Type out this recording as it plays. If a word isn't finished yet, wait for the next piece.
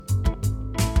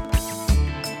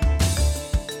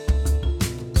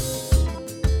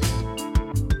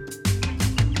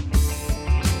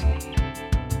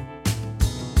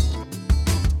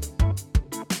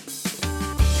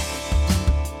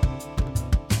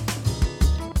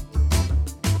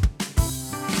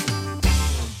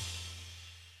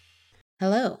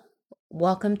Hello.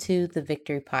 Welcome to the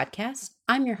Victory Podcast.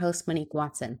 I'm your host, Monique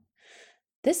Watson.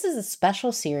 This is a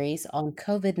special series on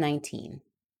COVID-19.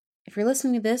 If you're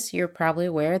listening to this, you're probably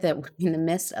aware that we're in the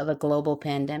midst of a global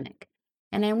pandemic.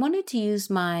 And I wanted to use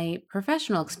my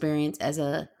professional experience as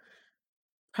a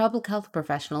public health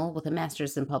professional with a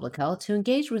master's in public health to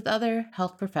engage with other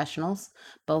health professionals,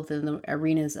 both in the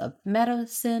arenas of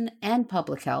medicine and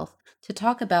public health, to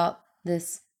talk about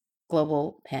this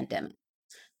global pandemic,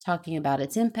 talking about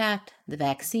its impact, the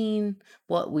vaccine,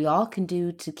 what we all can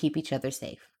do to keep each other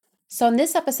safe. So, in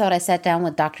this episode, I sat down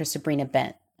with Dr. Sabrina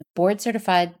Bent, a board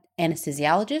certified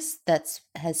anesthesiologist that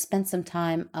has spent some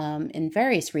time in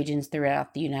various regions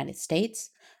throughout the United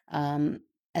States,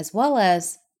 as well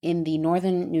as in the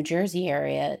northern New Jersey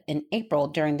area in April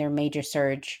during their major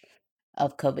surge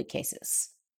of COVID cases.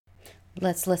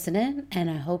 Let's listen in, and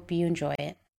I hope you enjoy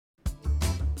it.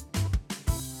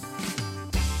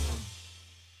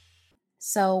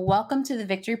 So, welcome to the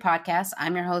Victory Podcast.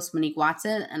 I'm your host, Monique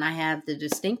Watson, and I have the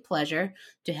distinct pleasure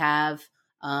to have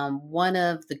one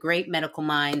of the great medical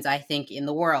minds, I think, in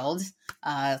the world.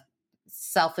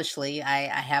 Selfishly, I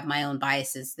have my own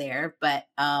biases there, but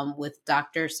with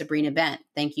Dr. Sabrina Bent.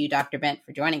 Thank you, Dr. Bent,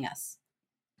 for joining us.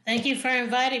 Thank you for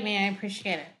inviting me. I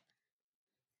appreciate it.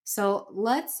 So,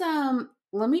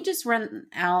 let me just run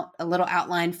out a little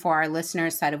outline for our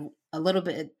listeners, side of a little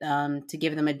bit to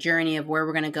give them a journey of where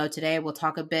we're going to go today. We'll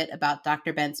talk a bit about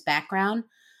Dr. Bent's background,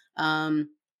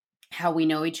 how we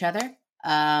know each other,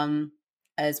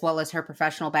 as well as her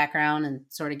professional background, and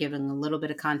sort of giving a little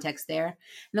bit of context there. And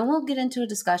then we'll get into a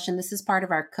discussion. This is part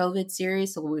of our COVID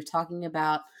series. So we're talking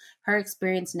about her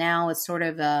experience now as sort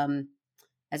of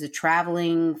as a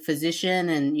traveling physician,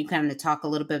 and you kind of talk a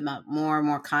little bit about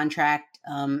more contract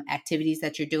activities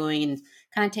that you're doing, and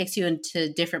kind of takes you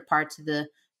into different parts of the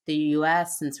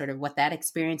U.S. and sort of what that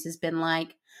experience has been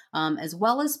like, as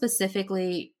well as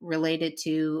specifically related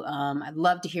to, I'd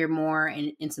love to hear more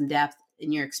in some depth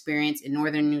in your experience in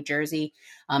northern New Jersey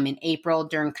in April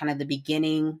during kind of the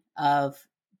beginning of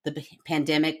the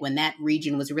pandemic, when that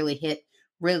region was really hit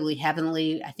really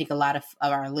heavily. I think a lot of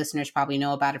our listeners probably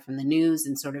know about it from the news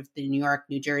and sort of the New York,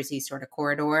 New Jersey sort of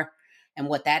corridor, and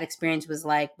what that experience was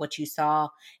like, what you saw,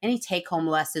 any take-home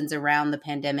lessons around the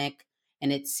pandemic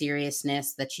and its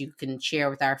seriousness that you can share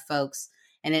with our folks.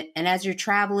 And as you're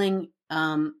traveling,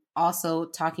 also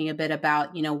talking a bit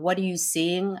about, what are you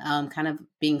seeing, kind of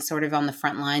being sort of on the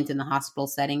front lines in the hospital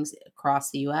settings across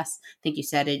the U.S. I think you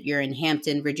said it, you're in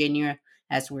Hampton, Virginia,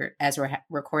 as we're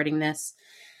recording this.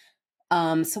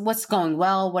 So what's going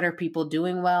well? What are people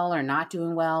doing well or not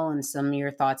doing well? And some of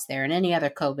your thoughts there, and any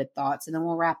other COVID thoughts, and then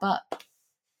we'll wrap up.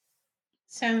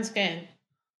 Sounds good.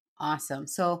 Awesome.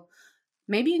 So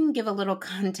maybe you can give a little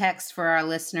context for our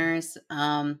listeners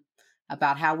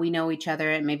about how we know each other,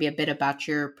 and maybe a bit about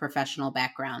your professional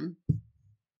background.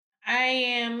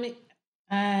 I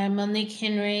am Monique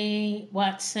Henry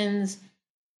Watson's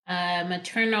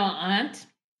maternal aunt.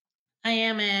 I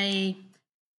am a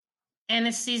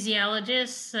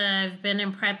anesthesiologist. I've been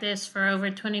in practice for over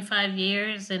 25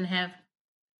 years and have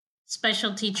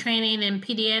specialty training in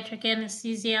pediatric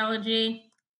anesthesiology.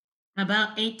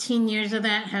 About 18 years of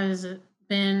that has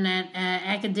been at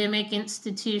academic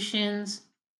institutions.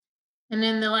 And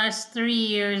in the last 3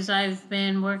 years, I've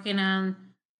been working on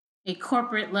a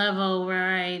corporate level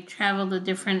where I travel to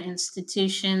different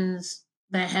institutions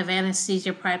that have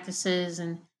anesthesia practices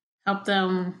and help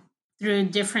them through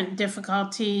different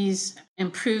difficulties,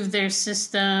 improve their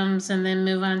systems, and then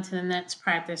move on to the next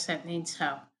practice that needs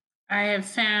help. I have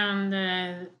found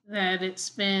that it's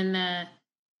been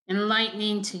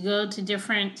enlightening to go to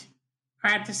different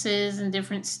practices in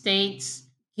different states,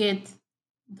 get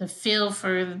the feel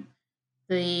for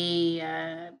the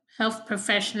health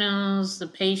professionals, the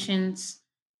patients,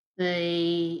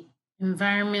 the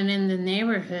environment in the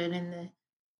neighborhood and the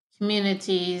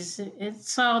communities.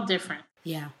 It's all different.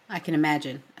 Yeah, I can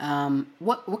imagine.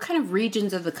 What kind of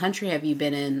regions of the country have you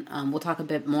been in? We'll talk a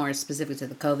bit more specific to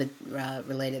the COVID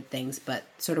related things, but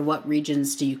sort of what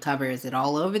regions do you cover? Is it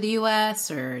all over the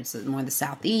U.S., or is it more the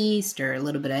Southeast, or a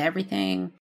little bit of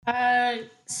everything?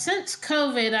 Since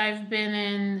COVID, I've been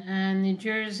in New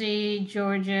Jersey,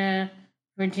 Georgia,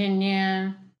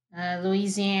 Virginia,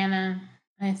 Louisiana.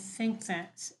 I think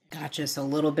that's it. Gotcha. So a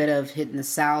little bit of hitting the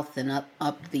South and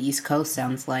up the East Coast,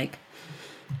 sounds like.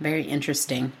 Very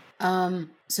interesting. So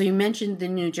you mentioned the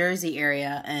New Jersey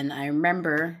area, and I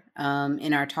remember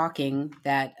in our talking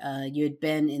that you had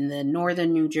been in the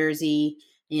northern New Jersey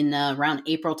in around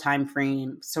April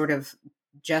timeframe, sort of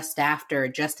just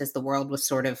as the world was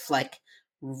sort of like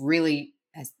really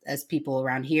as people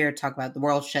around here talk about, the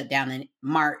world shut down in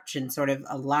March, and sort of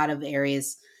a lot of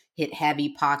areas hit heavy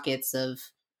pockets of,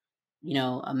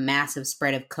 a massive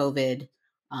spread of COVID,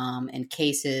 and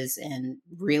cases, and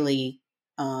really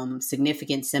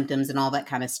significant symptoms and all that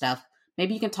kind of stuff.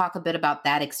 Maybe you can talk a bit about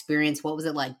that experience. What was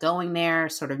it like going there?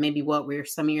 Sort of maybe what were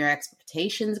some of your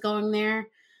expectations going there?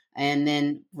 And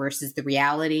then versus the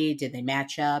reality, did they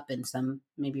match up? And some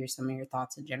of your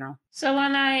thoughts in general. So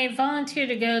when I volunteered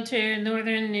to go to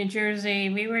northern New Jersey,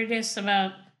 we were just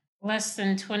about less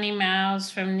than 20 miles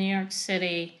from New York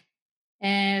City,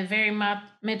 a very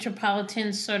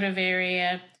metropolitan sort of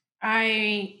area.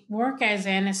 I work as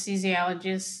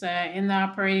anesthesiologist in the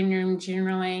operating room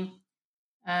generally.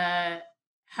 Uh,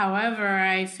 However,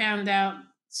 I found out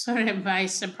sort of by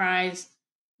surprise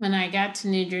when I got to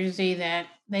New Jersey that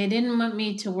they didn't want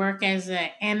me to work as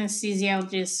an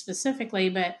anesthesiologist specifically,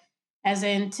 but as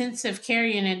an intensive care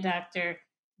unit doctor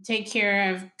to take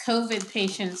care of COVID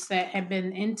patients that had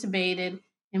been intubated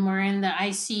and were in the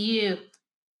ICU.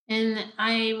 And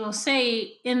I will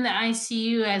say, in the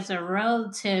ICU as a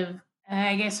relative,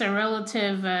 I guess a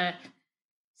relative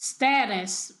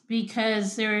status,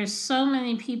 because there are so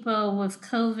many people with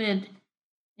COVID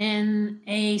in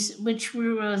which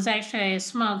was actually a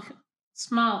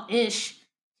small-ish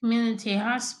community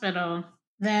hospital,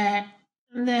 that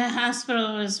the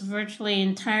hospital was virtually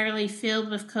entirely filled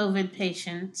with COVID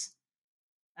patients.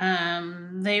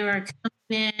 They were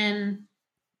coming in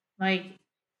like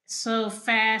so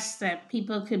fast that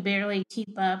people could barely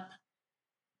keep up.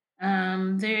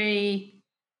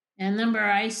 A number of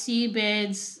ICU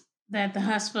beds that the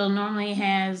hospital normally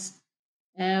has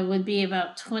would be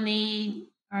about 20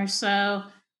 or so.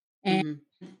 And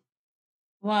Mm-hmm.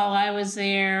 while I was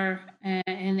there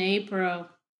in April,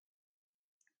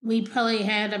 we probably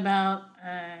had about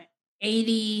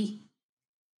 80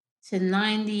 to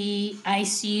 90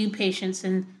 ICU patients.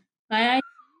 And by ICU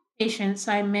patients,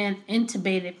 I meant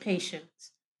intubated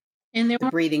patients. And there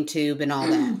The breathing tube and all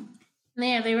that.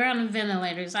 Yeah, they were on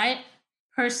ventilators. I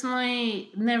personally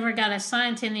never got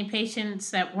assigned to any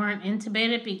patients that weren't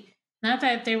intubated. Not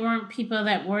that there weren't people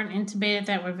that weren't intubated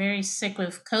that were very sick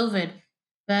with COVID,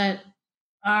 but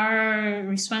our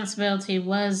responsibility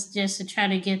was just to try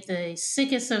to get the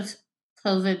sickest of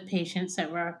COVID patients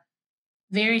that were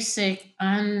very sick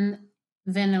on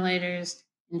ventilators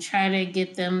and try to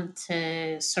get them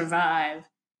to survive.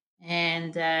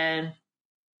 And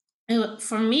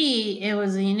for me, it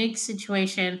was a unique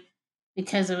situation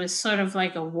because it was sort of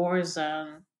like a war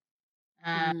zone.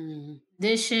 Mm.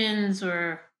 Conditions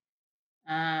were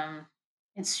um,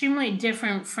 extremely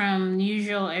different from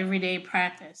usual everyday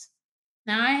practice.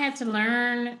 Now, I had to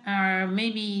learn, or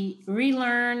maybe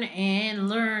relearn and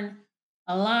learn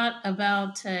a lot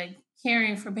about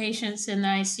caring for patients in the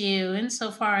ICU,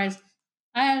 insofar as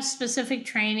I have specific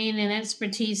training and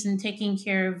expertise in taking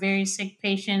care of very sick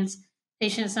patients,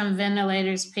 patients on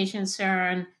ventilators, patients who are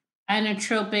on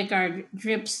inotropic or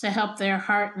drips to help their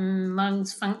heart and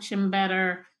lungs function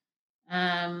better.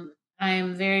 I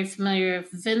am very familiar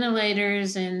with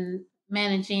ventilators and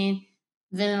managing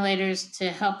ventilators to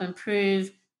help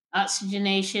improve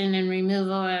oxygenation and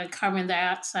removal of carbon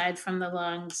dioxide from the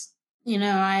lungs.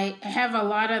 I have a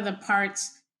lot of the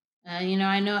parts. I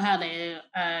know how to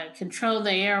control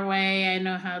the airway. I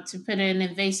know how to put in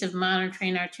invasive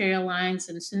monitoring, arterial lines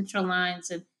and central lines,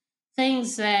 and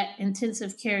things that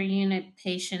intensive care unit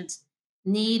patients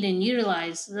need and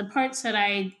utilize. The parts that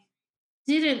I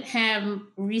didn't have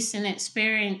recent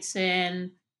experience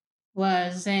in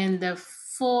was in the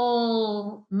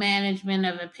full management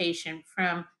of a patient,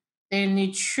 from their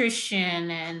nutrition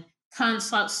and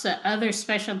consults to other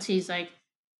specialties like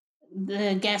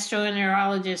the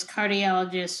gastroenterologist,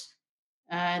 cardiologist,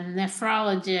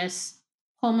 nephrologist,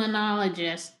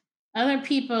 pulmonologist, other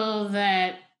people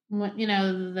that,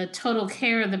 the total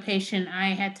care of the patient I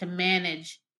had to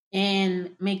manage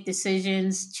and make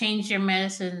decisions, change their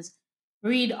medicines,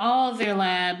 read all their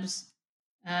labs,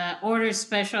 order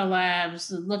special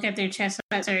labs, look at their chest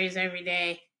x-rays every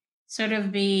day, sort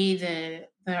of be the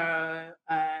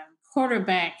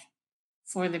quarterback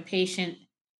for the patient.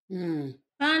 Mm.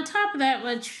 But on top of that,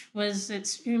 which was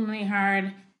extremely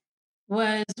hard,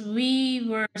 was we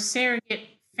were surrogate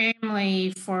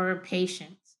family for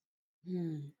patients.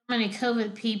 Mm. So many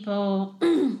COVID people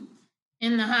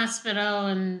in the hospital,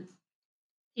 and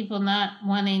people not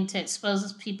wanting to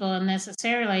expose people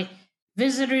unnecessarily.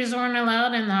 Visitors weren't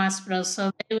allowed in the hospital,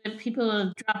 so people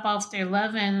would drop off their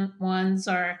loved ones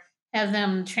or have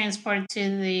them transported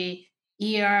to the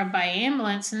ER by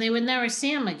ambulance, and they would never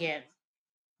see them again.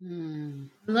 Mm.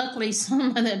 Luckily,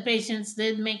 some of the patients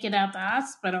did make it out the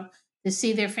hospital, to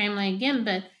see their family again.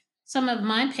 But some of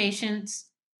my patients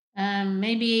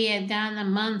maybe had gone a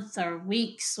month or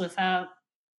weeks without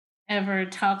ever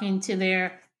talking to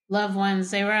their loved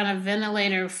ones. They were on a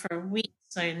ventilator for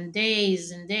weeks and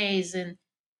days and days. And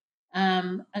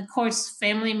of course,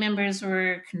 family members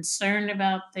were concerned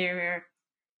about their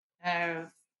uh,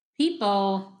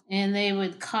 people, and they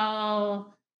would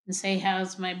call and say,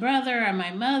 "How's my brother or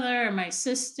my mother or my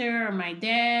sister or my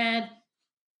dad?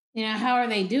 How are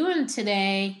they doing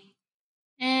today?"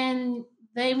 And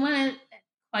they wanted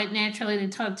quite naturally to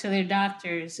talk to their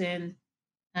doctors. And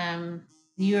um,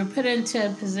 you were put into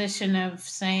a position of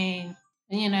saying,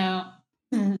 you know,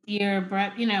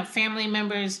 family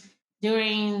members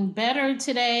doing better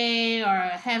today, or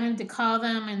having to call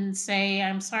them and say,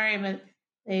 "I'm sorry, but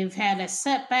they've had a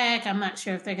setback. I'm not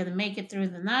sure if they're going to make it through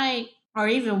the night." Or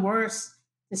even worse,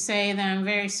 to say that, "I'm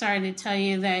very sorry to tell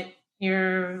you that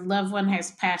your loved one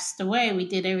has passed away. We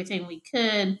did everything we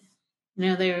could."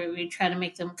 We try to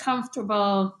make them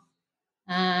comfortable.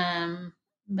 Um,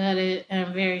 but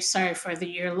I'm very sorry for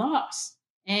your loss.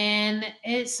 And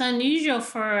it's unusual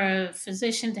for a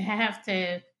physician to have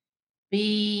to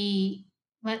be,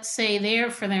 let's say, there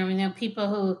for them. People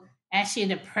who ask you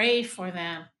to pray for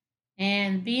them.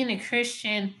 And being a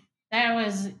Christian, that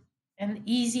was an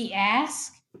easy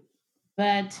ask,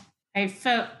 but I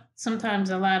felt sometimes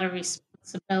a lot of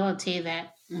responsibility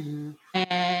that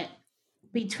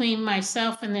between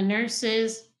myself and the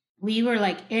nurses, we were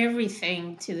like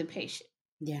everything to the patient.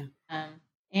 Yeah.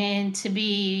 And to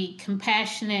be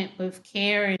compassionate with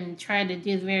care and try to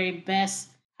do the very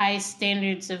best, highest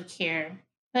standards of care.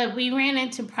 But we ran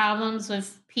into problems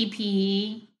with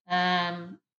PPE,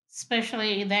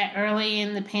 especially that early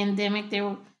in the pandemic.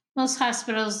 Most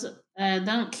hospitals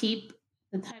don't keep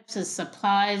the types of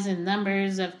supplies and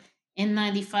numbers of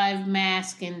N95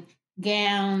 masks and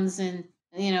gowns and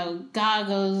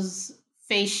goggles,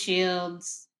 face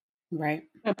shields, Right.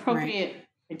 appropriate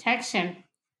protection.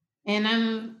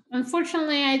 And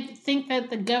unfortunately, I think that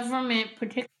the government,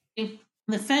 particularly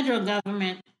the federal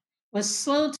government, was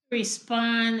slow to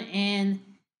respond and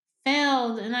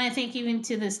failed, and I think even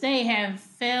to this day have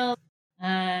failed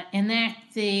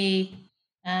enact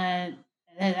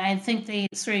I think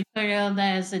it's referred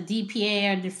as a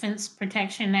DPA, or Defense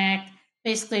Protection Act,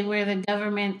 basically where the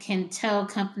government can tell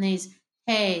companies,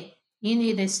 "Hey, you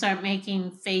need to start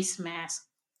making face masks."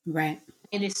 Right.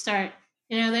 You need to start.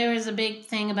 There was a big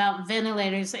thing about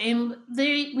ventilators, and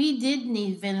we did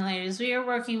need ventilators. We were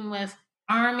working with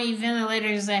Army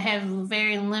ventilators that have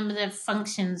very limited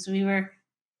functions. We were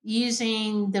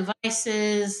using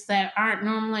devices that aren't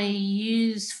normally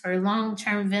used for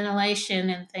long-term ventilation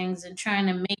and things, and trying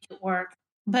to make it work.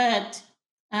 But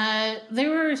there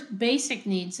were basic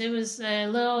needs. It was a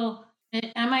little,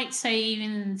 I might say,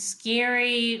 even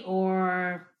scary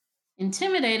or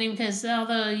intimidating, because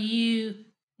although you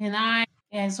and I,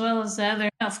 as well as the other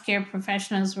healthcare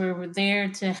professionals, were there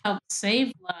to help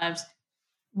save lives,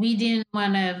 we didn't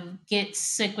want to get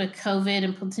sick with COVID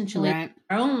and potentially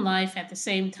our own life at the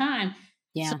same time.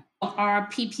 Yeah. So our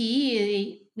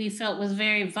PPE, we felt, was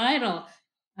very vital.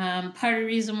 Part of the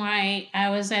reason why I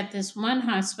was at this one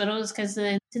hospital is because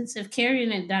the intensive care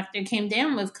unit doctor came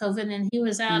down with COVID, and he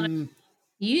was out of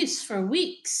use for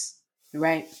weeks.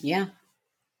 Right. Yeah.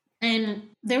 And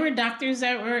there were doctors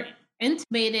that were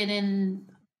intubated, and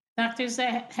doctors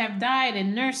that have died,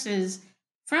 and nurses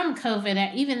from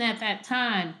COVID, even at that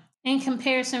time. In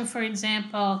comparison, for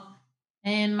example,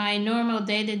 in my normal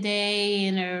day-to-day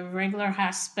in a regular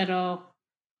hospital,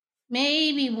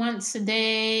 maybe once a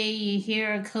day you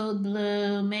hear a code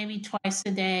blue, maybe twice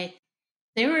a day.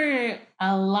 There were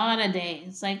a lot of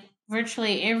days, like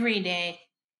virtually every day,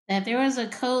 that there was a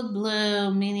code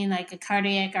blue, meaning like a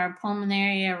cardiac or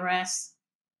pulmonary arrest.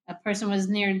 A person was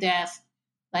near death,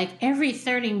 like every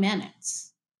 30 minutes.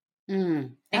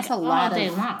 That's like a lot all day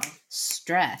of long.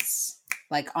 stress,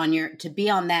 like to be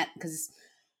on that, because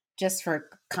just for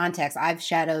context, I've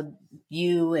shadowed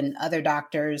you and other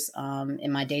doctors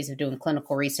in my days of doing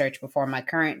clinical research before my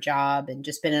current job, and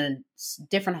just been in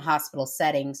different hospital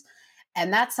settings.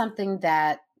 And that's something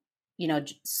that,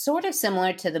 sort of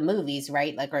similar to the movies,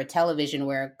 right? Like, or television,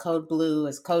 where code blue,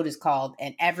 as code is called,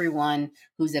 and everyone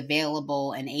who's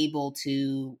available and able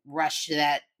to rush to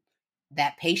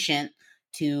that patient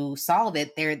to solve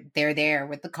it, they're there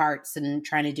with the carts and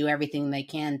trying to do everything they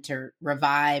can to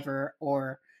revive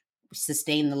or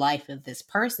sustain the life of this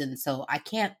person. So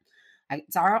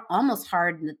it's almost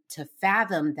hard to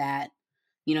fathom that,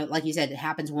 like you said, it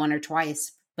happens one or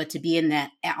twice, but to be in that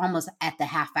almost at the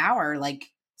half hour, like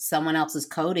someone else is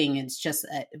coding, it's just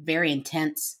very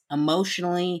intense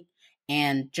emotionally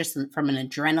And just from an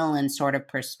adrenaline sort of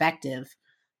perspective,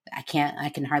 I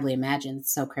can hardly imagine.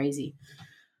 It's so crazy.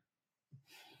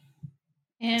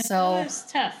 And that So, was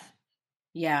tough.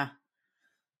 yeah.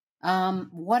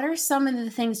 What are some of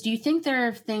the things? Do you think there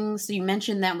are things you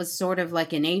mentioned that was sort of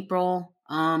like in April?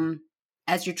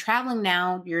 As you're traveling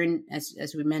now, you're in,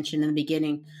 as we mentioned in the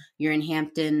beginning, you're in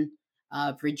Hampton,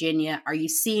 Virginia. Are you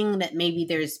seeing that maybe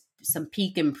there's some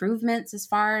peak improvements as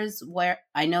far as where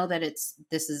I know that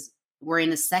we're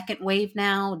in a second wave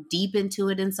now, deep into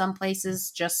it in some places,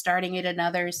 just starting it in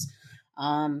others.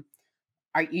 Um,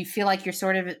 are you feel like you're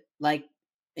sort of like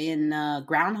in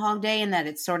Groundhog Day and that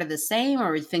it's sort of the same,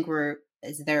 or you think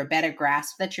is there a better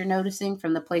grasp that you're noticing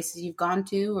from the places you've gone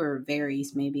to, or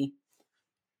varies maybe?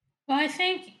 Well, I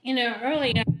think,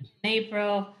 early on in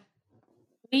April,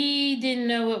 we didn't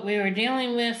know what we were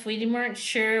dealing with. We weren't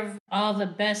sure of all the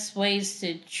best ways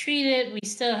to treat it. We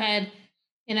still had,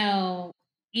 you know,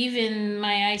 even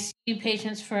my ICU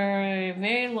patients for a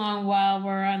very long while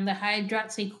were on the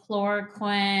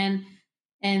hydroxychloroquine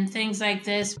and things like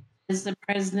this. As the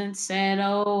president said,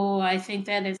 oh, I think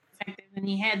that is effective. And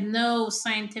he had no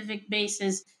scientific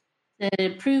basis to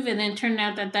prove it. And it turned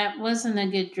out that that wasn't a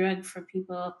good drug for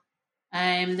people.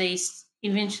 They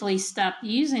eventually stopped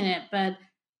using it. But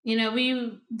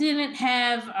we didn't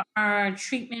have our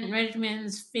treatment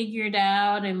regimens figured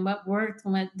out and what worked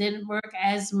and what didn't work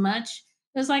as much.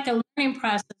 It was like a learning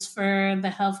process for the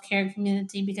healthcare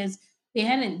community because we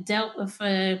hadn't dealt with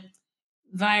a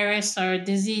virus or a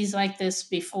disease like this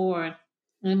before,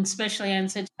 and especially on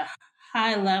such a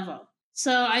high level.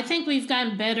 So I think we've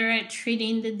gotten better at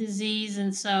treating the disease.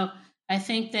 And so I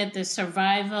think that the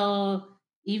survival,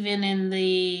 even in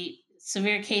the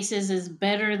severe cases, is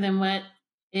better than what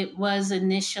it was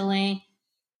initially.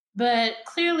 But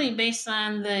clearly, based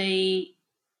on the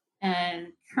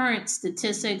current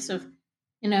statistics of,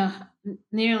 you know,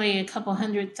 nearly a couple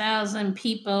 100,000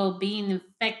 people being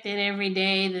infected every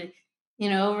day,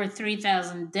 over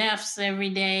 3,000 deaths every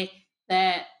day,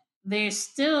 that there's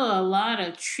still a lot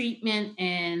of treatment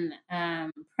and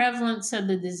prevalence of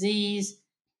the disease.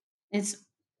 It's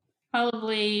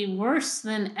probably worse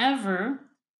than ever.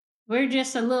 We're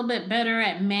just a little bit better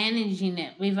at managing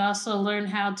it. We've also learned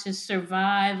how to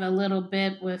survive a little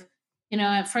bit with,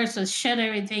 at first let's shut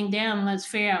everything down, let's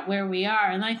figure out where we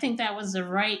are. And I think that was the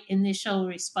right initial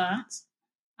response.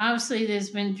 Obviously,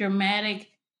 there's been dramatic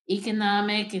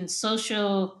economic and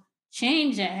social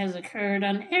change that has occurred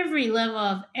on every level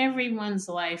of everyone's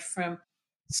life, from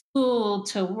school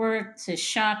to work to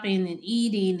shopping and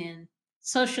eating and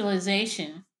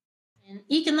socialization. And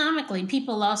economically,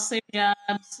 people lost their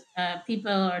jobs.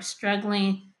 People are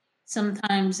struggling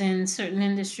sometimes in certain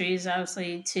industries,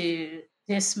 obviously, to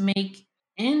just make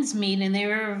ends meet. And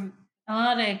there are a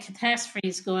lot of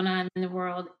catastrophes going on in the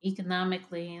world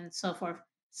economically and so forth.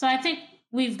 So I think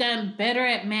we've gotten better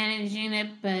at managing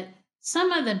it, but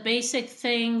some of the basic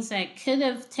things that could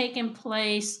have taken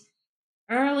place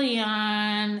early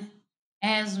on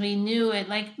as we knew it,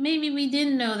 like maybe we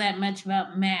didn't know that much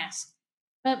about masks,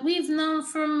 but we've known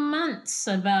for months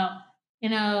about,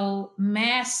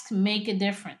 masks make a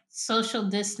difference, social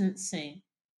distancing.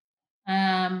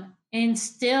 And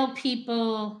still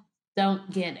people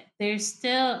don't get it. There's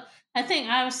still, I think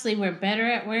obviously we're better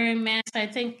at wearing masks. I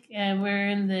think we're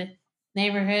in the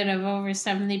neighborhood of over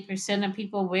 70% of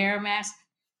people wear a mask.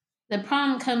 The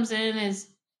problem comes in is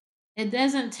it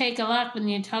doesn't take a lot when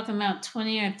you're talking about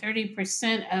 20 or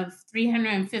 30% of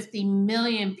 350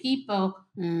 million people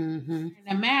in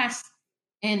a mass.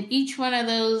 And each one of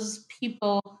those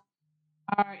people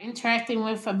are interacting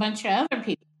with a bunch of other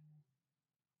people.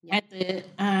 Yeah.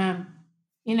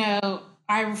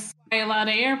 I fly a lot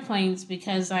of airplanes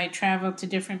because I travel to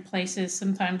different places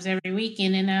sometimes every week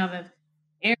in and out of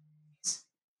airplanes.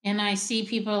 And I see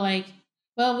people like,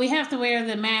 well, we have to wear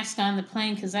the mask on the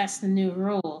plane because that's the new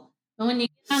rule. But when you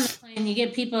get on the plane, you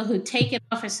get people who take it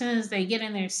off as soon as they get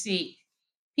in their seat.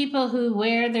 People who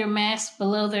wear their mask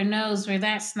below their nose, where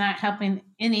that's not helping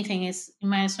anything, is you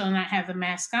might as well not have the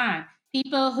mask on.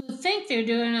 People who think they're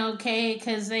doing okay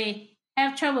because they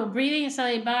have trouble breathing, so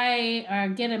they buy or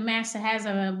get a mask that has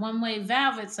a one-way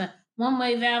valve. It's a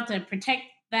one-way valve to protect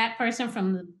that person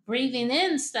from breathing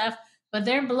in stuff, but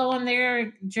they're blowing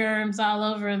their germs all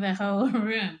over the whole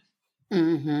room.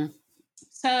 Mm-hmm.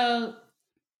 So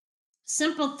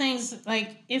simple things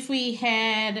like if we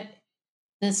had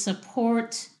the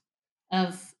support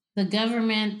of the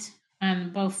government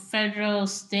on both federal,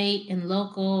 state, and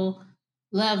local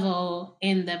level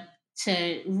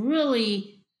to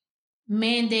really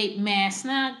mandate masks.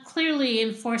 Now, clearly,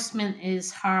 enforcement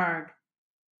is hard,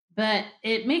 but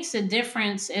it makes a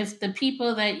difference if the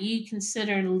people that you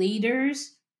consider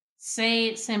leaders say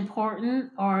it's important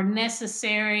or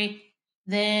necessary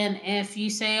than if you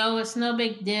say, oh, it's no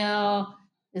big deal.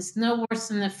 It's no worse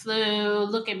than the flu.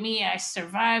 Look at me. I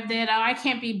survived it. Oh, I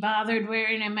can't be bothered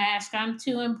wearing a mask. I'm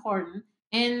too important.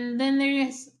 And then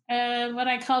there's what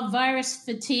I call virus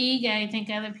fatigue. I think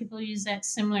other people use that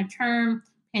similar term,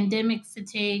 pandemic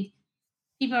fatigue.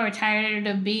 People are tired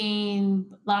of being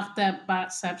locked up,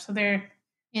 boxed up. So they're,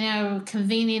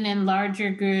 convening in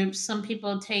larger groups. Some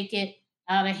people take it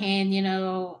out of hand.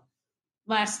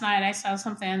 Last night I saw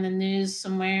something on the news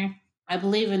somewhere, I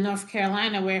believe in North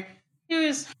Carolina, where there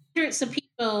was hundreds of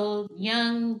people,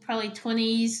 young, probably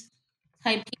 20s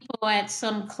type people at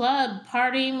some club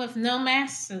partying with no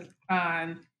masks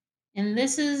on. And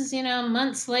this is,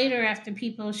 months later after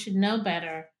people should know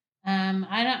better.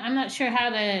 I'm not sure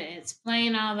how to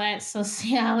explain all that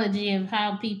sociology of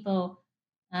how people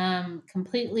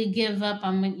completely give up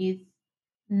on what you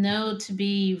know to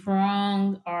be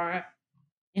wrong or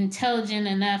intelligent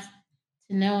enough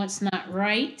to know it's not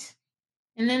right.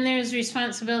 And then there's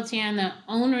responsibility on the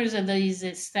owners of these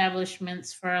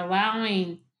establishments for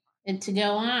allowing it to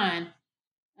go on.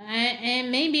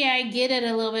 And maybe I get it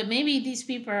a little bit. Maybe these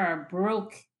people are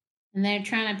broke and they're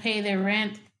trying to pay their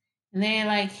rent. And they're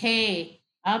like, hey,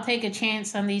 I'll take a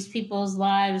chance on these people's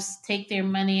lives, take their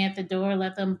money at the door,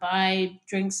 let them buy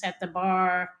drinks at the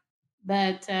bar.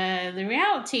 But the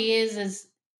reality is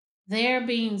they're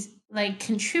being like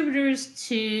contributors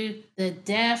to the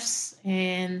deaths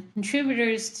and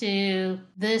contributors to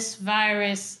this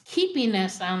virus keeping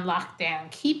us on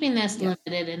lockdown, keeping us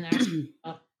limited in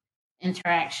our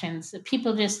interactions.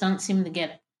 People just don't seem to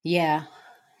get it. Yeah.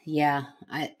 Yeah.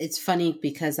 It's funny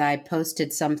because I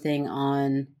posted something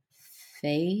on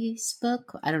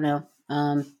Facebook. I don't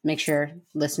know. Make sure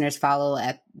listeners follow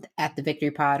at the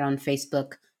Victory Pod on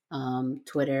Facebook,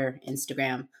 Twitter,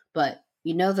 Instagram. But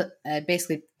that I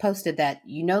basically posted that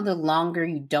the longer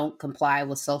you don't comply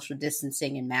with social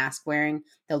distancing and mask wearing,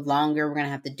 the longer we're gonna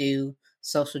have to do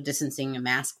social distancing and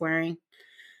mask wearing.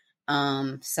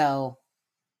 So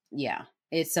yeah,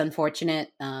 it's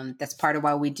unfortunate. That's part of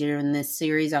why we do in this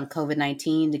series on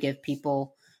COVID-19 to give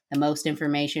people the most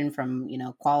information from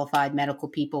qualified medical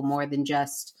people, more than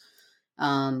just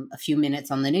a few minutes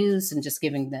on the news and just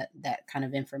giving that kind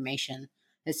of information.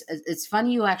 It's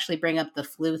funny you actually bring up the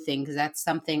flu thing, because that's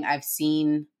something I've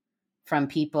seen from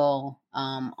people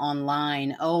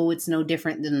online. Oh, it's no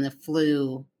different than the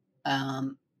flu,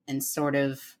 and sort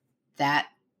of that.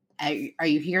 Are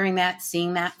you hearing that,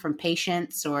 seeing that from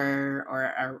patients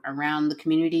or around the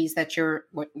communities that you're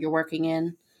working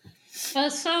in? So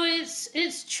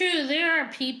it's true. There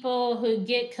are people who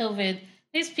get COVID.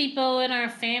 There's people in our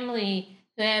family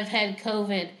who have had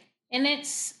COVID, and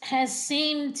it's has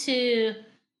seemed to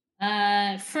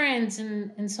friends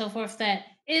and so forth that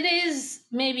it is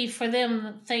maybe for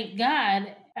them. Thank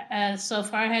God, so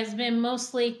far has been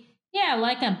mostly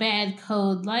like a bad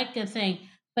cold, like a thing.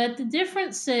 But the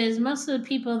difference is most of the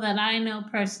people that I know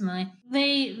personally,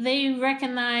 they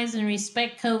recognize and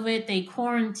respect COVID. They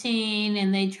quarantine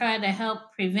and they try to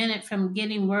help prevent it from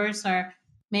getting worse or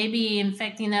maybe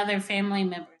infecting other family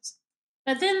members.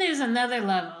 But then there's another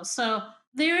level. So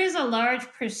there is a large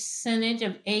percentage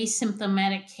of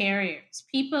asymptomatic carriers,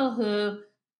 people who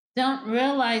don't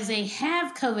realize they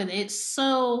have COVID. It's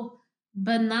so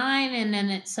benign and then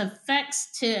its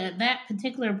effects to that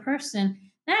particular person.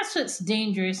 That's what's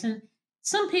dangerous. And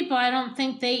some people, I don't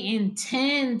think they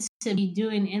intend to be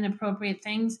doing inappropriate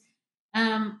things.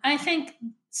 I think,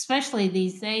 especially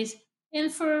these days,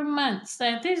 and for months,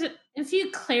 that if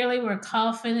you clearly were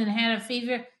coughing and had a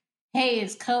fever, hey,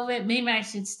 it's COVID, maybe I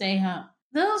should stay home.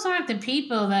 Those aren't the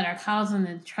people that are causing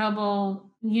the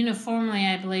trouble uniformly,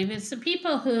 I believe. It's the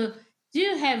people who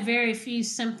do have very few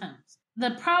symptoms.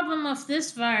 The problem with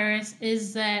this virus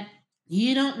is that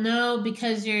you don't know,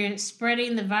 because you're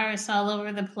spreading the virus all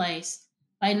over the place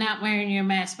by not wearing your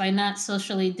mask, by not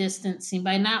socially distancing,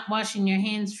 by not washing your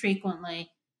hands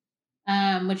frequently,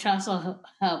 which also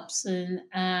helps.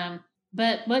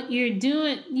 But what you're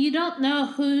doing, you don't know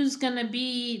who's going to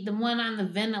be the one on the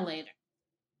ventilator,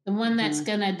 the one that's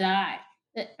going to die.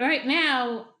 Right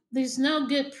now, there's no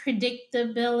good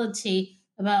predictability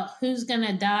about who's going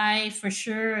to die for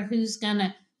sure, who's going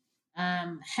to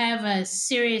have a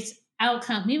serious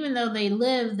outcome. Even though they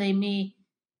live, they may,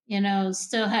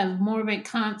 still have morbid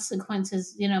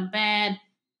consequences, bad,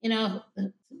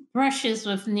 brushes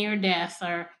with near death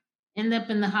or end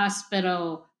up in the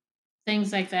hospital.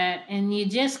 things like that. And you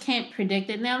just can't predict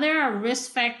it. Now, there are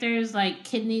risk factors like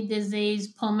kidney disease,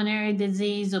 pulmonary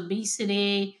disease,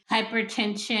 obesity,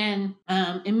 hypertension,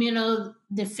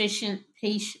 immunodeficient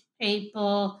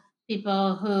people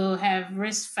who have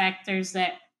risk factors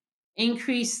that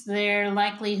increase their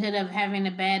likelihood of having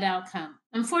a bad outcome.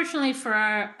 Unfortunately for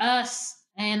us,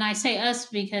 and I say us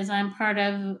because I'm part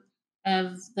of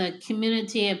the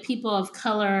community of people of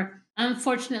color.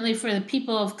 Unfortunately for the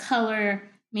people of color,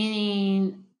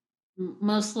 meaning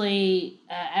mostly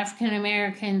African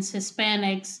Americans,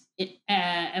 Hispanics,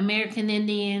 American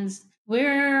Indians,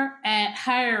 we're at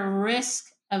higher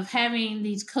risk of having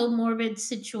these comorbid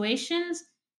situations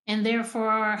and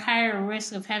therefore higher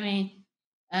risk of having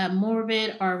a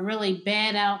morbid or really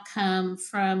bad outcome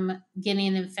from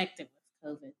getting infected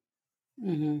with COVID.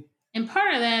 Mm-hmm. And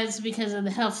part of that is because of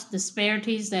the health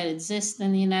disparities that exist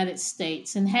in the United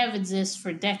States and have existed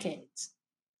for decades.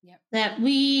 Yep. That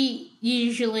we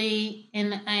usually,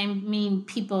 and I mean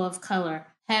people of color,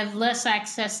 have less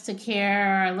access to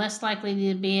care, are less likely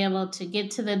to be able to get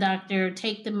to the doctor,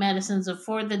 take the medicines,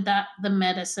 afford the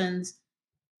medicines,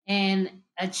 and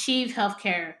achieve health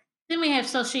care. Then we have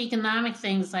socioeconomic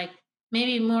things like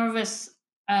maybe more of us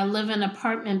live in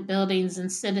apartment buildings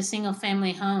instead of single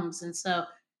family homes. And so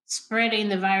spreading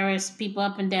the virus, people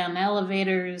up and down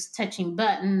elevators, touching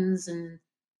buttons and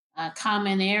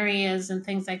common areas and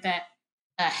things like that.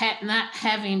 Not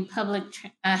having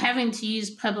having to use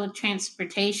public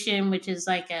transportation, which is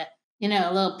like a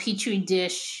little petri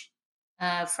dish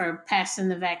for passing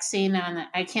the vaccine on.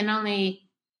 I can only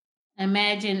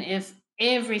imagine if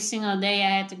every single day I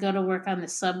had to go to work on the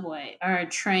subway or a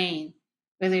train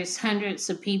where there's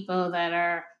hundreds of people that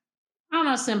are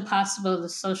almost impossible to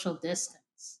social distance.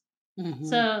 Mm-hmm.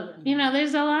 So,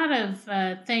 there's a lot of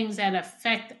things that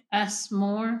affect us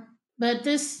more. But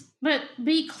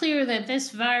be clear that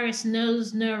this virus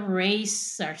knows no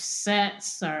race or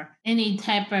sex or any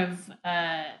type of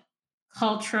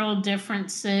cultural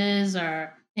differences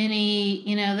or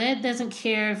that doesn't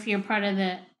care if you're part of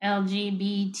the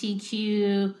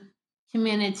LGBTQ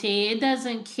community. It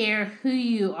doesn't care who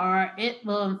you are. It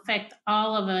will infect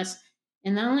all of us.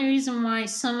 And the only reason why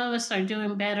some of us are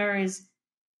doing better is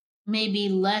maybe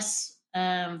less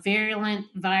virulent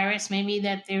virus, maybe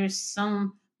that there's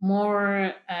some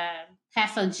more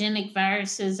pathogenic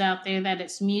viruses out there that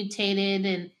it's mutated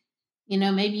and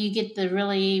maybe you get the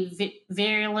really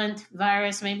virulent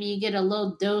virus, maybe you get a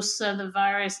low dose of the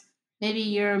virus, maybe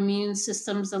your immune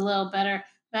system's a little better.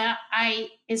 But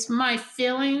it's my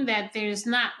feeling that there's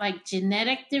not like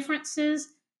genetic differences,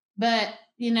 but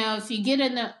if you get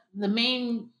in the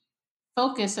main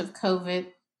focus of COVID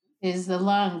is the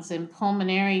lungs and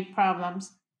pulmonary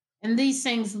problems. And these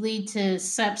things lead to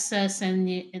sepsis, and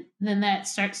then that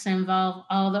starts to involve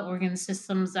all the organ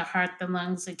systems, the heart, the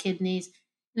lungs, the kidneys.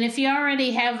 And if you already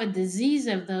have a disease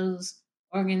of those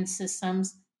organ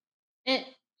systems, it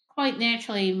quite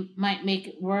naturally might make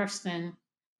it worse than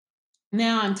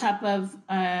now on top of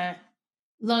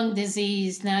lung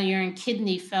disease, now you're in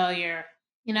kidney failure.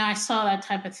 I saw that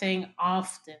type of thing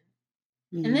often.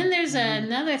 And then there's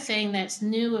another thing that's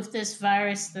new with this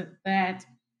virus that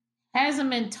hasn't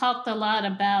been talked a lot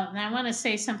about, and I want to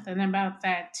say something about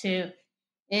that too,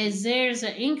 is there's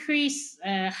an increased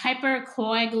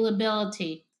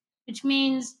hypercoagulability, which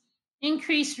means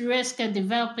increased risk of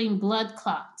developing blood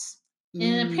clots.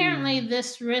 And apparently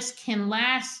this risk can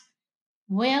last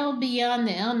well beyond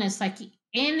the illness. And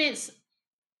it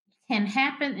can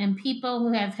happen in people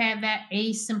who have had that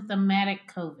asymptomatic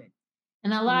COVID.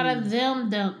 And a lot of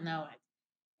them don't know it.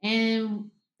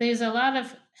 And there's a lot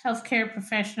of healthcare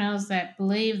professionals that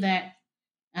believe that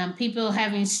people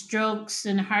having strokes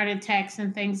and heart attacks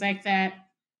and things like that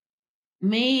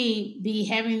may be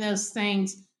having those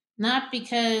things not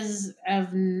because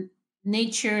of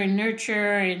nature and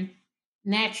nurture and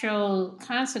natural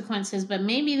consequences, but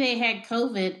maybe they had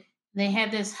COVID. They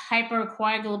had this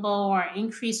hypercoagulable or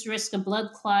increased risk of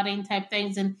blood clotting type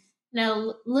things. And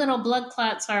little blood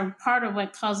clots are part of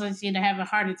what causes you to have a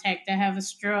heart attack, to have a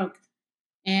stroke.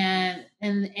 And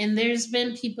there's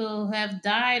been people who have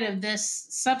died of this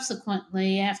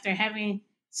subsequently after having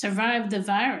survived the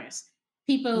virus.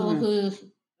 People who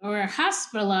were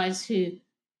hospitalized who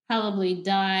probably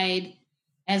died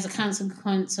as a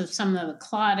consequence of some of the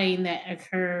clotting that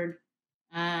occurred.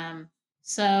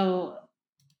 So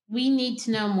we need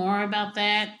to know more about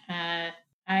that.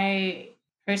 I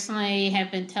personally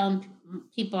have been telling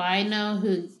people I know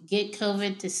who get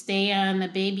COVID to stay on the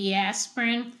baby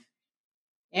aspirin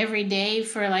every day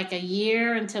for like a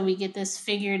year until we get this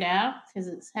figured out because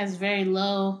it has very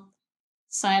low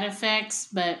side effects,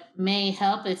 but may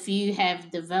help if you have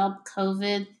developed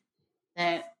COVID.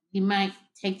 That you might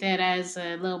take that as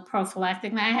a little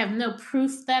prophylactic. Now, I have no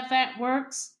proof that that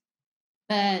works,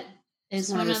 but It's it's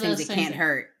one of one those of things those that things can't that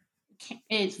hurt.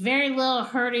 it's very little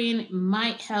hurting,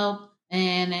 might help,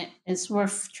 and it's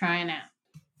worth trying out.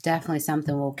 Definitely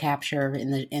something we'll capture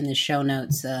in the show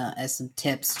notes as some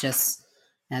tips, just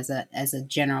as a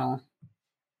general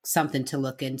something to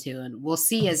look into. And we'll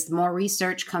see as more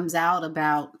research comes out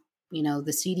about,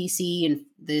 the CDC and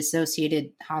the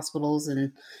associated hospitals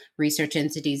and research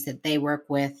entities that they work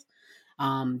with.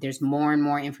 There's more and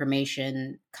more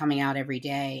information coming out every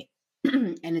day.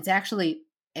 And it's actually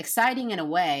exciting in a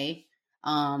way,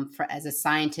 for as a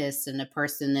scientist and a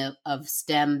person of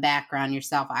STEM background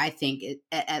yourself. I think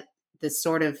at the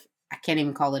sort of, I can't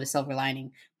even call it a silver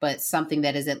lining, but something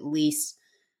that is at least,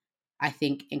 I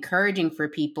think, encouraging for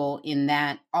people, in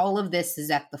that all of this is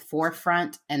at the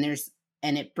forefront,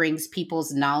 and it brings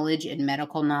people's knowledge and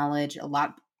medical knowledge a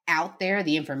lot out there.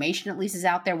 The information at least is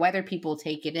out there, whether people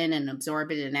take it in and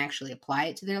absorb it and actually apply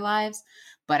it to their lives.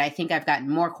 But I think I've gotten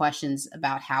more questions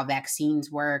about how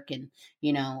vaccines work, and,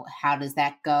 how does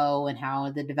that go, and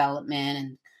how the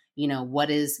development,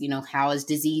 and, how is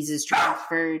diseases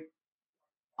transferred,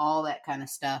 all that kind of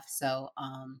stuff. So,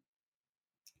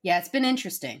 yeah, it's been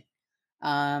interesting.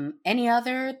 Any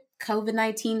other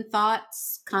COVID-19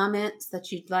 thoughts, comments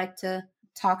that you'd like to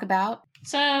talk about?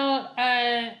 So,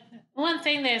 one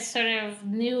thing that's sort of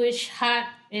newish, hot,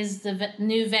 is the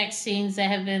new vaccines that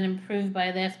have been approved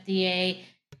by the FDA,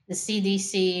 the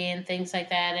CDC, and things like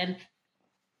that.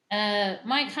 And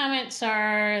my comments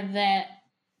are that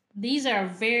these are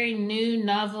very new,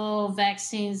 novel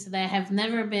vaccines that have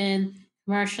never been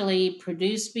commercially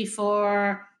produced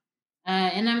before.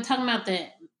 And I'm talking about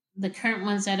the current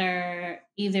ones that are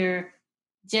either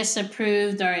just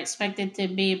approved or expected to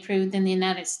be approved in the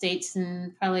United States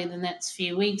in probably the next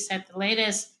few weeks at the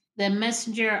latest. The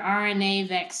messenger RNA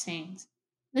vaccines.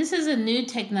 This is a new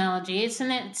technology. It's an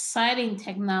exciting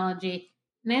technology.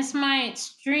 And it's my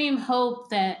extreme hope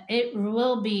that it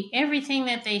will be everything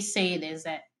that they say it is,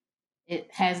 that it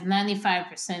has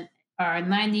 95% or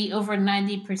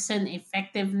 90%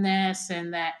 effectiveness,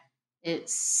 and that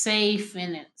it's safe,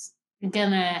 and it's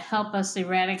going to help us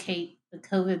eradicate the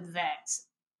COVID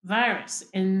virus,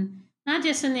 and not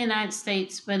just in the United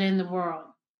States, but in the world.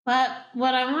 But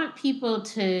what I want people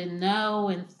to know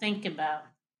and think about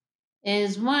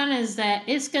is, one is that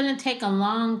it's going to take a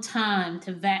long time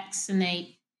to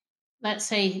vaccinate, let's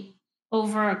say,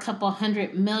 over a couple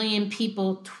 100 million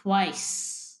people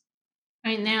twice.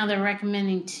 Right now, they're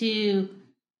recommending two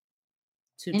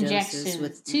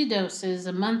injections, 2 doses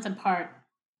a month apart.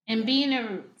 And being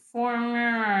a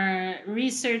former or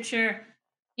researcher,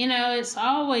 it's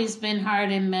always been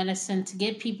hard in medicine to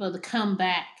get people to come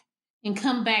back, and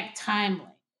come back timely,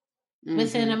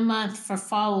 within a month, for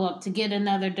follow up, to get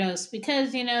another dose,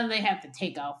 because, they have to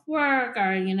take off work,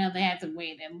 or, they have to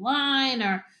wait in line,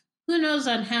 or who knows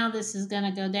on how this is going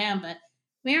to go down. But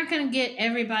we aren't going to get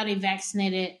everybody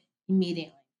vaccinated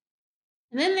immediately.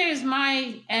 And then there's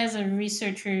my, as a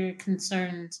researcher,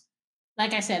 concerns.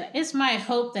 Like I said, it's my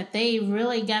hope that they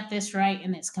really got this right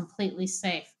and it's completely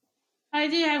safe. I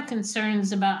do have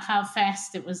concerns about how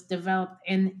fast it was developed,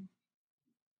 and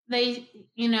they,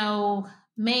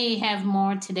 may have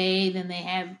more today than they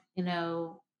have, a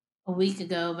week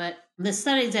ago. But the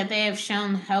studies that they have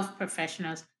shown health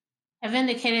professionals have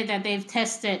indicated that they've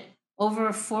tested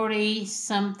over 40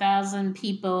 some thousand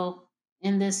people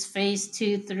in this phase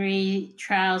 2-3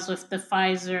 trials with the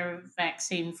Pfizer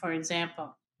vaccine, for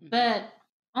example. But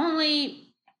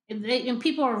only and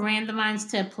people are randomized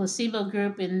to a placebo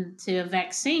group and to a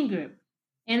vaccine group.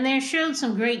 And they showed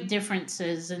some great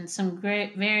differences and some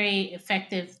great, very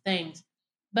effective things.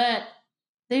 But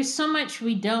there's so much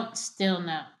we don't still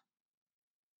know.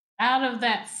 Out of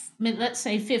that, let's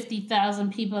say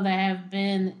 50,000 people that have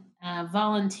been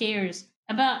volunteers,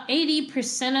 about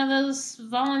 80% of those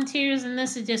volunteers, and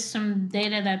this is just some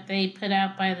data that they put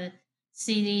out by the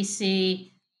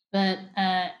CDC, but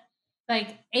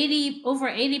like over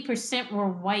 80% were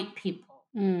white people.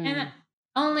 And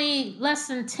only less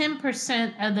than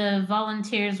 10% of the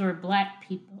volunteers were black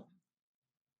people.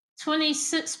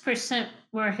 26%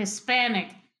 were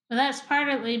Hispanic. But that's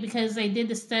partly because they did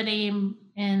the study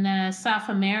in South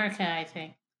America, I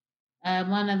think,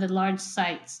 one of the large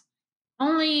sites.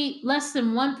 Only less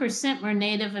than 1% were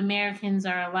Native Americans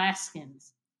or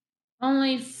Alaskans.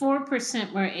 Only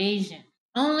 4% were Asian.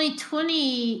 Only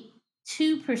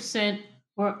 22%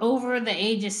 were over the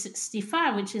age of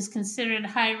 65, which is considered a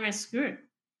high-risk group.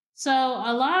 So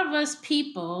a lot of us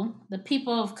people, the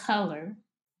people of color,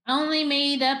 only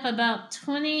made up about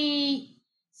 20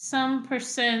 some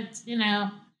percent,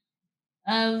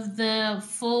 of the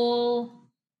full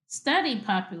study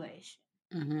population.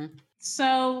 Mm-hmm.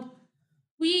 So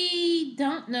we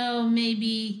don't know,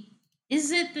 maybe,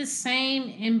 is it the same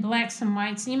in blacks and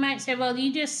whites? You might say, well,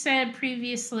 you just said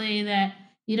previously that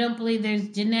you don't believe there's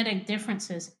genetic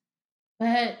differences.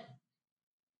 But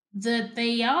that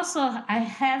they also, I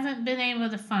haven't been able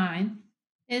to find,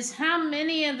 is how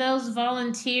many of those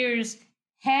volunteers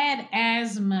had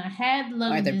asthma, had Or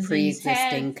lung the disease, pre-existing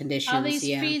had all conditions. these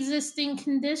Yeah. pre-existing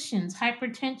conditions,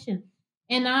 hypertension,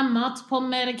 and on multiple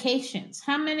medications.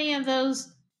 How many of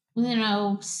those,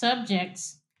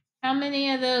 subjects, how many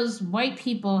of those white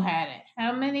people had it?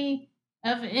 How many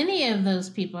of any of those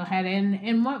people had it?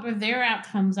 And what were their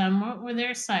outcomes on? What were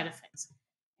their side effects?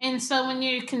 And so when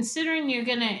you're considering you're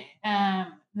going to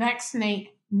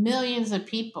vaccinate millions of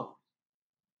people,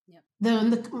 Yep.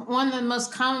 one of the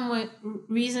most common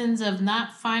reasons of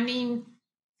not finding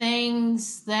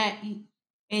things that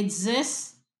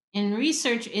exist in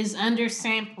research is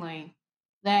undersampling.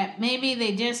 That maybe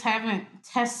they just haven't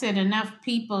tested enough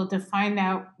people to find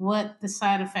out what the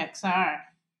side effects are.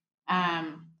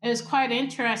 It was quite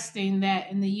interesting that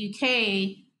in the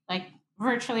UK, like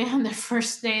virtually on the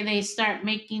first day they start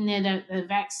making it a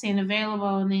vaccine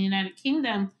available in the United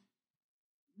Kingdom,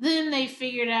 then they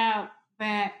figured out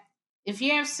that if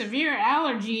you have severe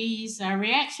allergies or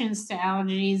reactions to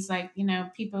allergies, like,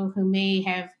 people who may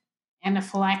have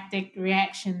anaphylactic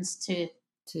reactions to,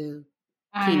 To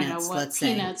I don't know peanuts, what, let's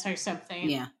say. peanuts or something.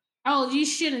 Yeah. Oh, you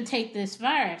shouldn't take this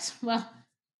virus. Well,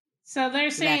 so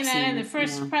they're saying that in the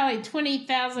Vaccine. first probably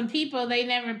 20,000 people, they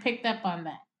never picked up on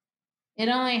that. It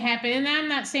only happened, and I'm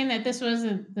not saying that this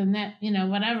wasn't the net,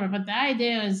 whatever, but the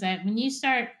idea is that when you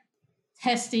start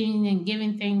testing and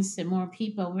giving things to more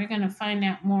people, we're going to find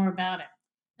out more about it.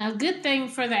 Now, a good thing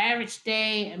for the average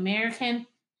day American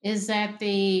is that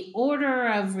the order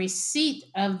of receipt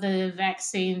of the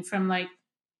vaccine from like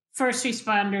first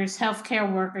responders,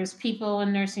 healthcare workers, people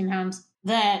in nursing homes,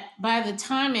 that by the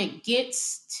time it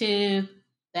gets to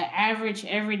the average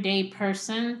everyday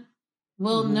person,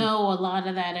 we'll Mm-hmm. know a lot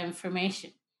of that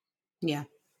information. Yeah.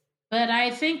 But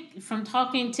I think from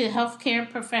talking to healthcare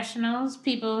professionals,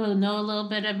 people who know a little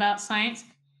bit about science,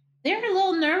 they're a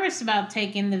little nervous about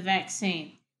taking the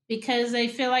vaccine because they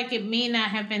feel like it may not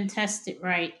have been tested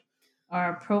right or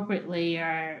appropriately,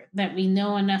 or that we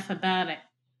know enough about it.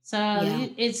 So Yeah.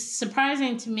 it's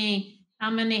surprising to me how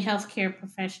many healthcare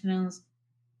professionals,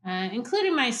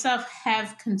 including myself,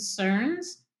 have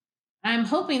concerns. I'm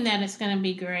hoping that it's going to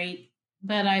be great,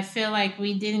 but I feel like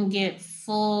we didn't get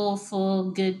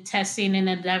full, good testing in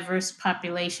a diverse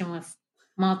population with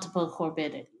multiple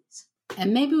comorbidities.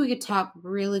 And maybe we could talk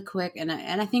really quick, and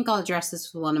I think I'll address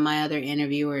this with one of my other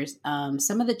interviewers.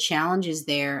 Some of the challenges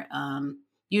there,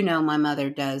 my mother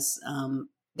does.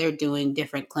 They're doing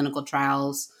different clinical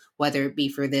trials, whether it be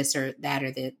for this or that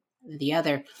or the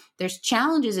other. There's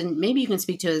challenges, and maybe you can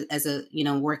speak to it as a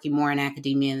working more in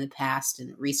academia in the past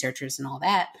and researchers and all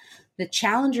that. The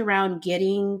challenge around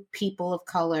getting people of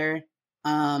color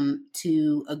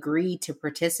to agree to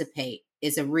participate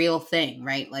is a real thing,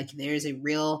 right? Like there's a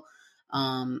real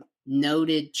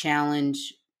noted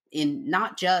challenge in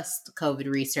not just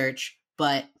COVID research,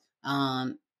 but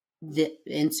the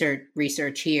insert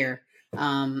research here.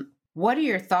 What are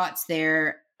your thoughts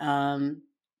there?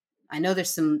 I know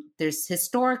there's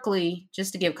historically,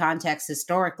 just to give context,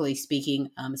 historically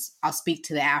speaking, I'll speak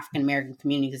to the African American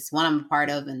community because it's one I'm a part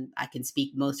of and I can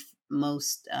speak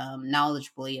most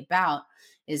knowledgeably about,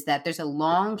 is that there's a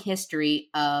long history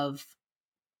of,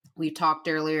 we talked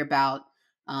earlier about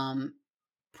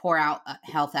poor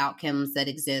health outcomes that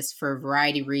exist for a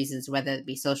variety of reasons, whether it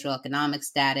be social economic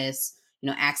status,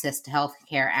 access to health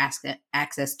care,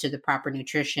 access to the proper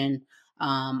nutrition,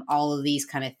 all of these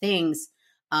kind of things.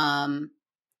 And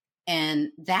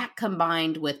that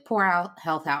combined with poor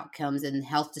health outcomes and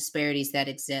health disparities that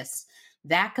exist,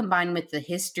 that combined with the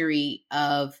history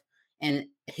of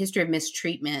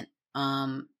mistreatment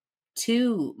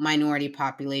to minority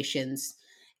populations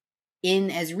in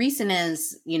as recent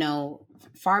as,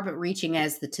 far but reaching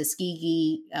as the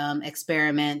Tuskegee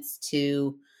experiments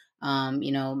to,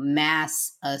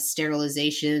 mass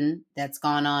sterilization that's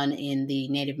gone on in the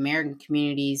Native American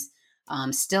communities.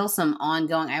 Still some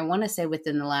ongoing, I want to say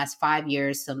within the last 5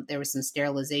 years, there was some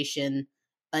sterilization,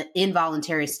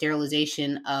 involuntary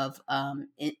sterilization of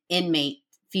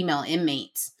female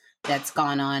inmates that's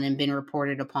gone on and been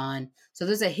reported upon. So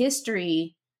there's a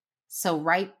history. So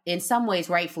in some ways,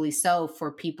 rightfully so,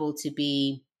 for people to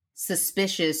be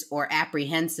suspicious or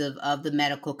apprehensive of the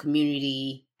medical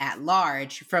community at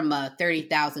large from a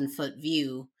 30,000 foot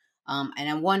view. And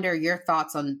I wonder your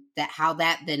thoughts on that, how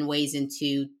that then weighs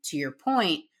into, to your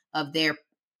point, of their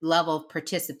level of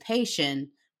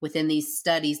participation within these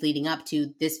studies leading up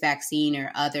to this vaccine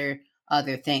or other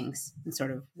things, and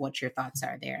sort of what your thoughts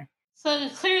are there. So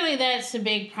clearly, that's a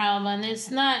big problem.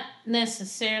 It's not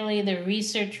necessarily the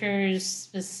researchers'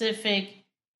 specific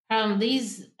problem.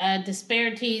 These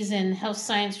disparities in health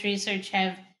science research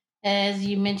have, as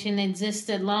you mentioned,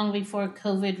 existed long before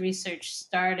COVID research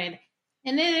started.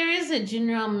 And there is a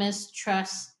general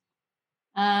mistrust.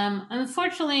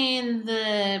 Unfortunately, in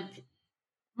the,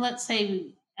 let's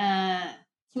say,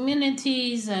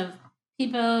 communities of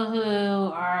people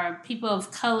who are people of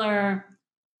color,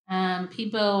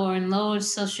 people who are in lower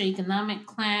socioeconomic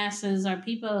classes, or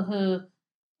people who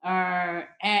are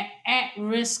at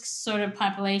risk sort of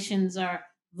populations, or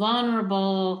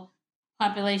vulnerable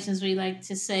populations, we like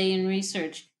to say in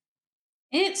research.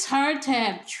 It's hard to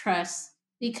have trust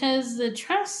because the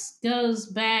trust goes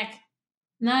back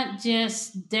not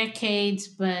just decades,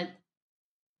 but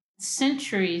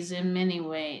centuries in many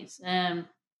ways.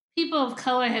 People of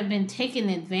color have been taken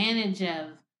advantage of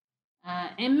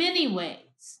in many ways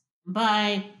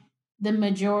by the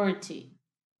majority,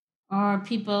 or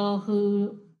people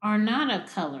who are not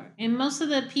of color. And most of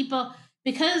the people,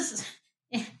 because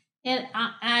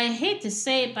I hate to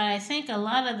say it, but I think a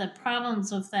lot of the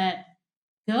problems with that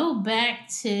go back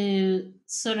to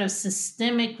sort of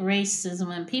systemic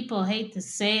racism. And people hate to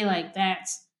say like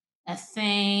that's a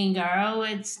thing, or oh,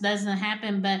 it doesn't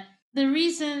happen. But the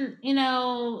reason,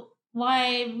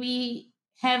 why we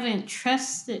haven't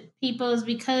trusted people is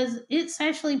because it's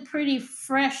actually pretty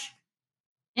fresh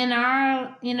in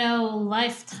our,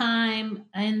 lifetime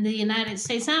in the United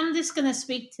States. I'm just going to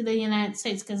speak to the United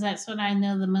States because that's what I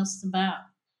know the most about.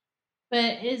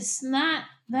 But it's not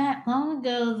that long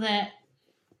ago that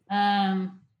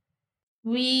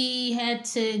we had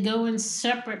to go in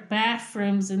separate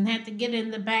bathrooms and had to get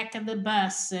in the back of the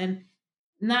bus and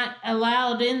not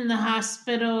allowed in the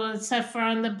hospital except for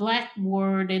on the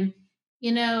blackboard. And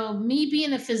me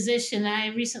being a physician, I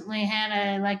recently had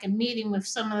a meeting with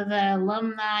some of the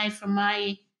alumni from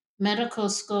my medical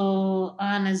school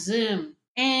on a Zoom.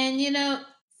 And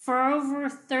for over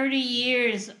 30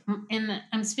 years, and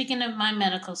I'm speaking of my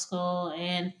medical school,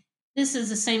 and this is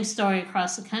the same story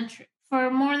across the country. For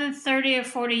more than 30 or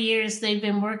 40 years, they've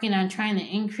been working on trying to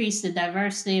increase the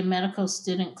diversity of medical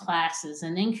student classes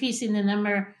and increasing the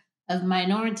number of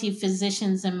minority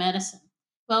physicians in medicine.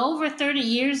 Well, over 30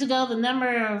 years ago, the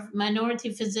number of minority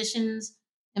physicians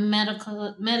in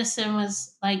medicine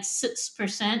was like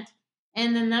 6%.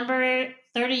 And the number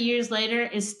 30 years later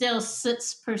is still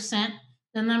 6%.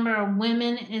 The number of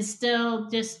women is still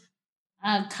just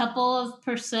a couple of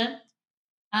percent.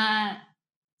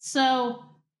 So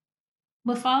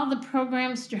with all the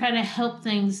programs to try to help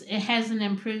things, it hasn't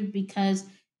improved because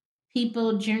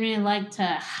people generally like to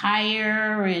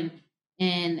hire and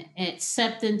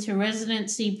accept into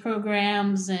residency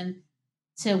programs and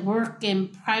to work in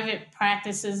private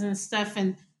practices and stuff.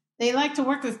 And they like to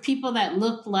work with people that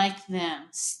look like them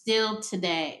still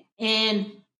today. And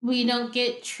we don't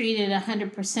get treated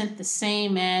 100% the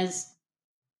same as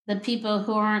the people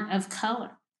who aren't of color.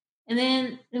 And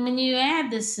then when you add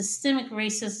the systemic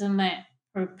racism that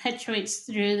perpetuates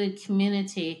through the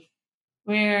community,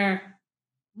 where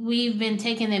we've been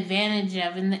taken advantage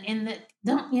of,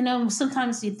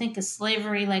 sometimes you think of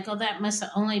slavery like, oh, that must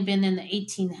have only been in the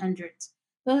 1800s.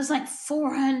 But it was like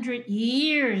 400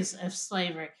 years of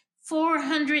slavery.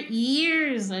 400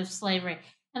 years of slavery.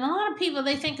 And a lot of people,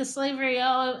 they think of slavery,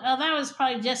 that was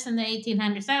probably just in the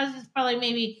 1800s. That was just probably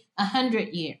maybe 100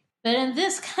 years. But in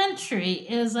this country,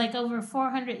 it was like over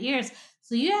 400 years.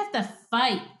 So you have to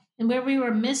fight. And where we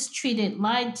were mistreated,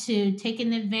 lied to,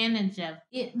 taken advantage of.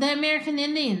 The American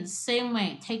Indians, same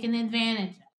way, taken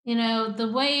advantage of.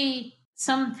 The way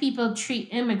some people treat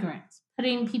immigrants,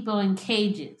 putting people in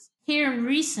cages. Here in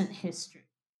recent history,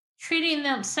 treating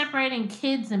them, separating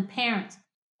kids and parents.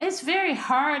 It's very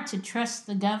hard to trust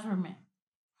the government,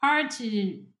 hard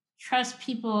to trust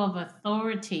people of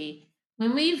authority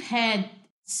when we've had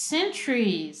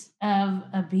centuries of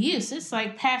abuse. It's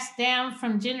like passed down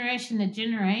from generation to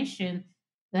generation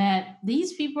that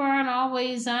these people aren't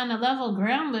always on a level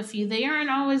ground with you. They aren't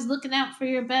always looking out for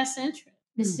your best interest.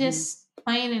 It's just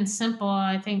plain and simple.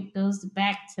 I think goes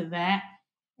back to that.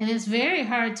 And it's very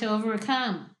hard to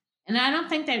overcome. And I don't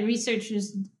think that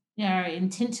researchers are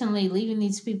intentionally leaving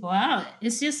these people out.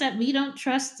 It's just that we don't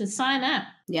trust to sign up.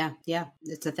 Yeah,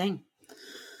 it's a thing.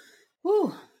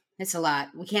 Whew, it's a lot.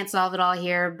 We can't solve it all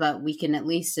here, but we can at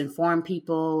least inform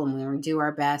people, and we're going to do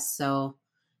our best. So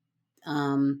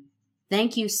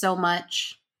Thank you so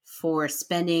much for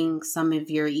spending some of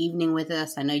your evening with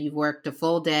us. I know you've worked a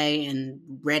full day and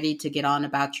ready to get on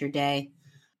about your day,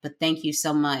 but thank you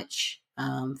so much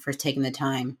for taking the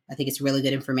time. I think it's really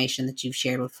good information that you've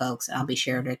shared with folks. I'll be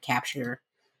sure to capture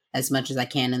as much as I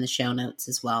can in the show notes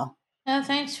as well.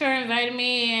 Thanks for inviting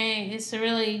me. It's a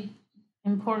really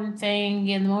important thing,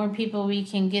 and the more people we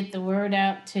can get the word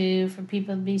out to for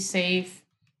people to be safe,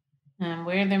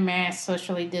 wear their masks,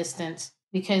 socially distance,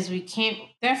 because we can't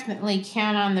definitely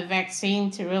count on the vaccine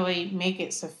to really make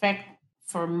its effect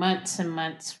for months and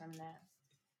months from now.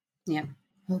 Yep.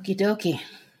 Okie dokie.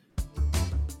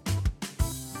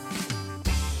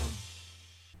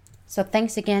 So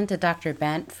thanks again to Dr.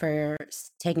 Bent for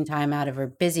taking time out of her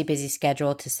busy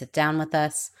schedule to sit down with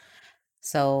us.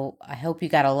 So I hope you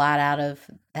got a lot out of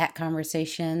that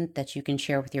conversation that you can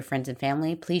share with your friends and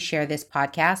family. Please share this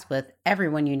podcast with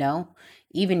everyone you know,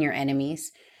 even your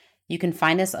enemies. You can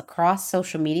find us across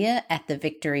social media at The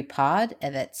Victory Pod,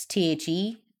 and that's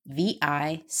TheVictory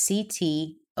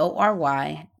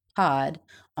Pod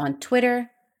on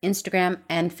Twitter, Instagram,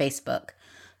 and Facebook.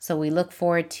 So we look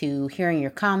forward to hearing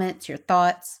your comments, your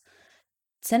thoughts.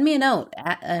 Send me a note.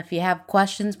 If you have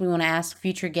questions we want to ask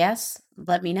future guests,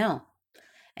 let me know.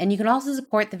 And you can also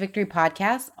support the Victory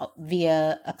Podcast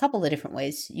via a couple of different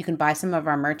ways. You can buy some of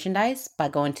our merchandise by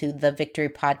going to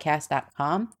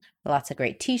thevictorypodcast.com. Lots of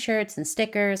great t-shirts and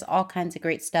stickers, all kinds of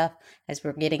great stuff as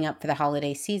we're getting up for the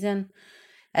holiday season.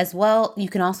 As well, you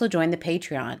can also join the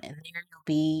Patreon, and there you'll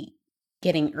be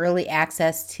getting early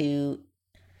access to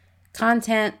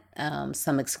content,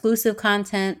 some exclusive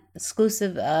content,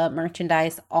 exclusive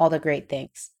merchandise, all the great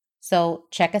things. So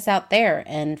check us out there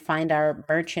and find our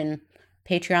merch and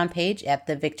Patreon page at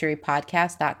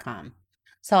thevictorypodcast.com.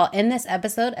 So I'll end this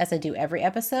episode as I do every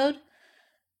episode.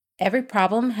 Every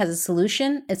problem has a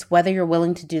solution. It's whether you're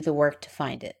willing to do the work to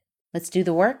find it. Let's do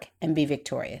the work and be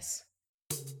victorious.